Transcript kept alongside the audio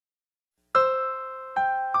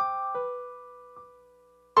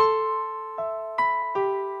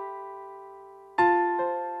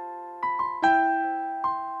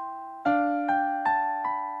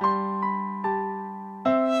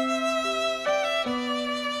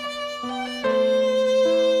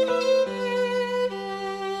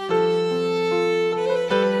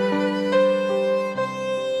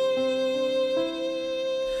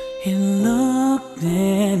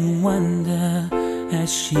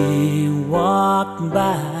he walked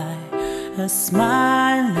by, a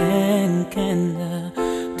smiling candle,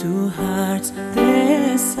 two hearts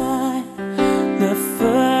decide. The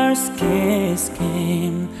first kiss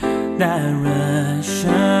came that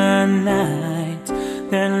Russian night,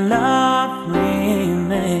 then love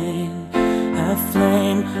remained a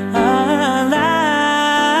flame, a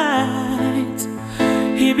light.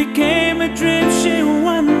 He became a dream, she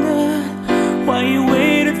wondered why he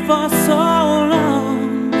waited for so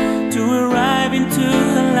long to arrive into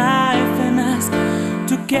her life and ask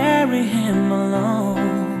to carry him along.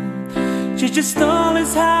 She just stole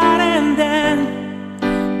his heart and then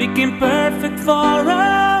became perfect for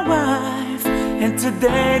a wife. And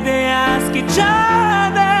today they ask each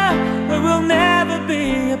other, we will never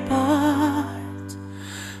be apart.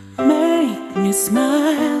 Make me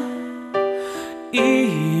smile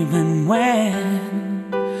even when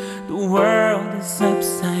the world is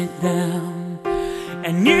upside down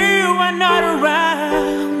and you are not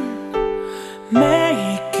around.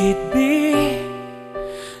 Make it be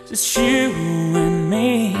just you and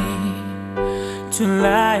me, two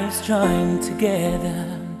lives joined together.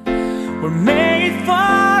 We're made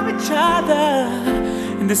for each other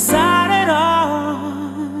and decided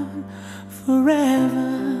on forever.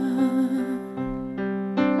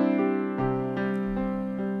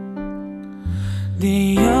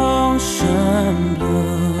 The ocean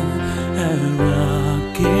blue, a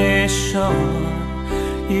rocky shore.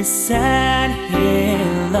 He said he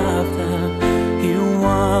loved her, he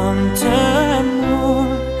wanted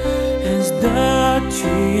more. As the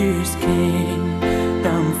tears came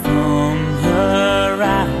down from her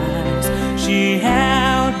eyes, she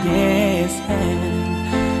held his hand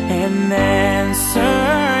and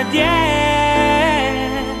answered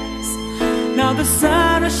yes. Now the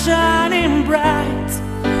sun is shining bright,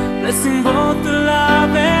 blessing both the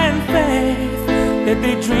love and faith, that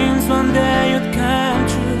their dreams one day would come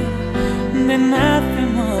true, and that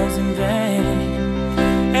nothing was in vain.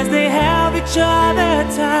 As they held each other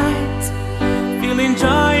tight, feeling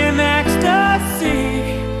joy and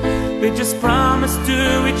ecstasy, they just promised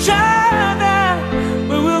to each other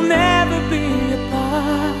we will never be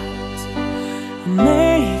apart. I'll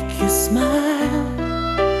make you smile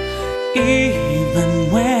even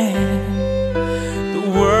when the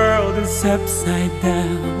world is upside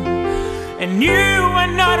down and you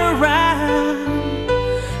are not around.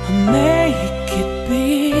 I'll make it be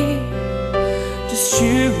just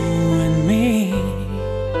you and me,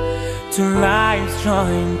 two lives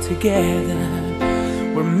joined together.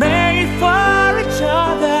 We're made for each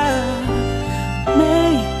other.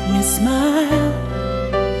 Make me smile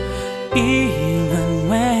even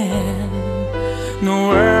when the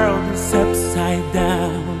world is upside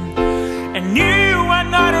down and you are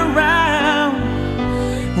not around.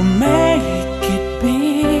 We'll make it be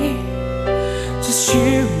just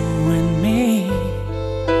you and me,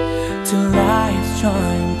 two lives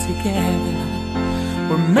joined together.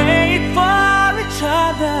 We're made for each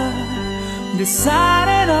other,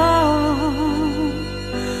 decided on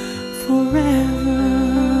forever.